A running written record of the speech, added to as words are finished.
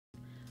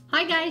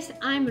Hi guys,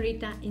 I'm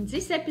Rita. In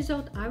this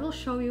episode I will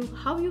show you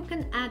how you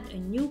can add a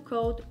new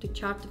code to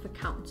chart of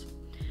accounts.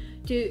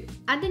 To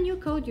add a new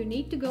code you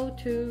need to go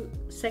to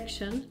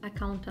section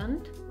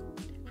Accountant.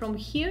 From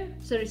here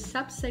there is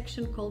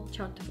subsection called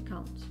chart of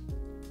accounts.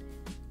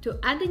 To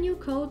add a new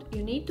code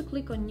you need to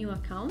click on new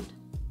account,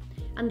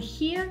 and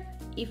here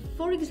if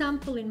for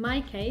example in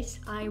my case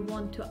I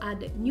want to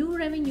add a new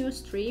revenue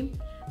stream,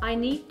 I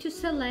need to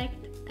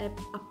select an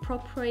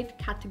appropriate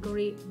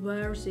category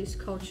where this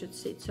code should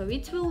sit. So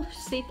it will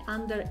sit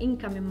under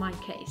income in my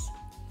case.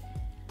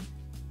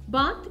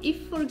 But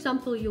if for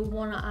example you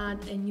want to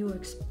add a new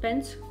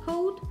expense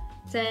code,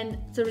 then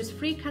there is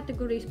 3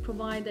 categories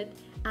provided,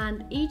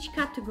 and each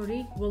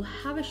category will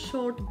have a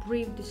short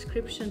brief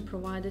description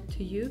provided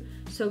to you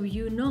so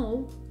you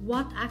know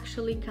what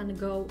actually can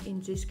go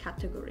in this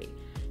category.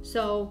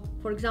 So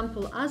for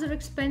example, other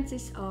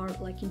expenses are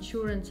like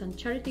insurance and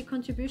charity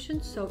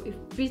contributions. So if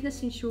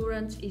business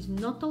insurance is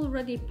not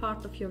already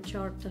part of your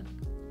chart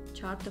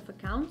of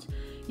accounts,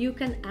 you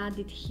can add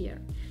it here.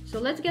 So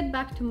let's get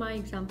back to my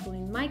example.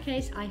 In my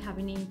case I have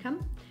an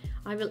income.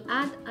 I will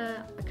add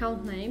an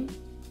account name.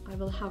 I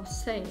will have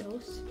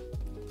sales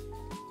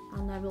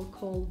and I will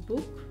call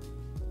book.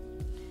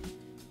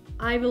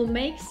 I will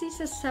make this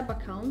a sub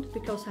account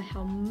because I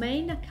have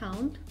main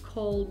account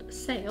called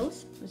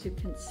sales, as you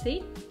can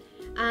see,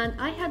 and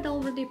I had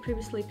already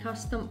previously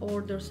custom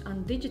orders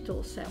and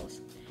digital sales.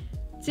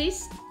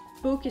 This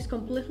book is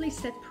completely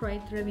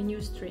separate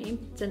revenue stream,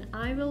 then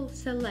I will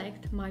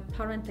select my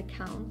parent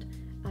account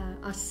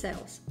as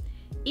sales.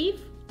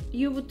 If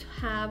you would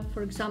have,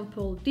 for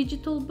example,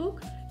 digital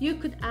book, you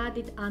could add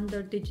it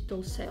under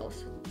digital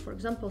sales. For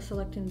example,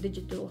 selecting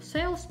digital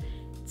sales,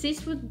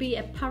 this would be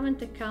a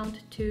parent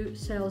account to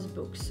sales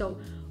books. So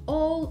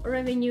all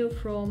revenue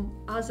from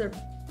other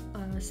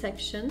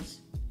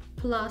sections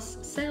plus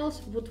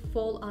sales would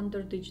fall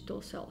under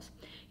digital sales.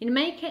 In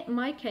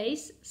my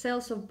case,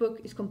 sales of book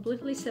is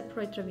completely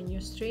separate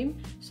revenue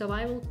stream, so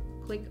I will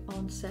click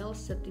on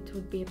sales that it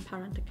would be a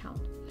parent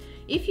account.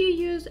 If you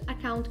use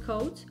account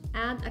codes,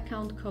 add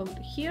account code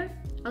here,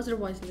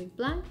 otherwise leave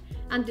blank,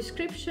 and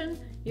description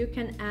you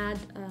can add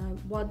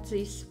what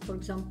this, for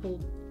example,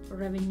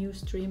 revenue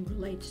stream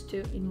relates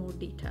to in more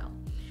detail.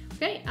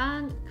 Okay,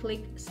 and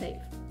click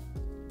save.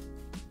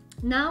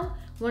 Now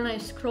when I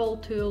scroll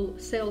to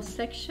sales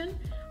section,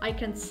 I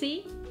can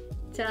see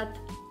that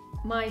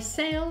my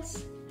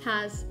sales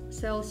has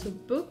sales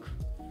of book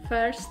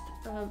first,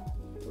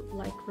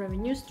 like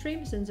revenue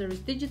streams, and there is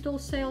digital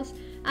sales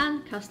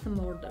and custom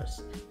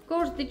orders. Of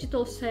course,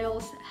 digital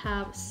sales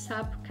have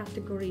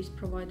subcategories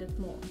provided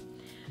more.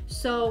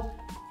 So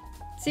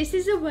this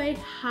is a way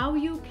how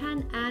you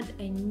can add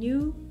a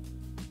new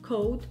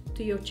code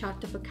to your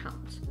chart of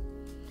accounts.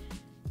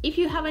 If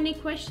you have any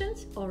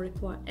questions or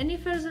require any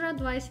further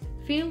advice,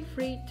 feel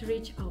free to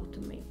reach out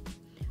to me.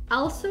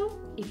 Also,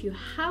 if you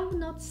have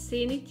not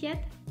seen it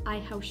yet, I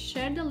have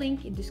shared a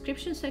link in the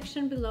description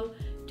section below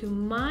to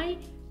my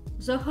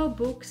Zoho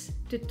Books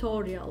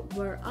tutorial,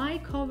 where I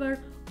cover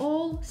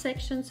all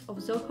sections of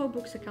Zoho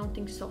Books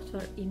accounting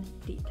software in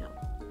detail.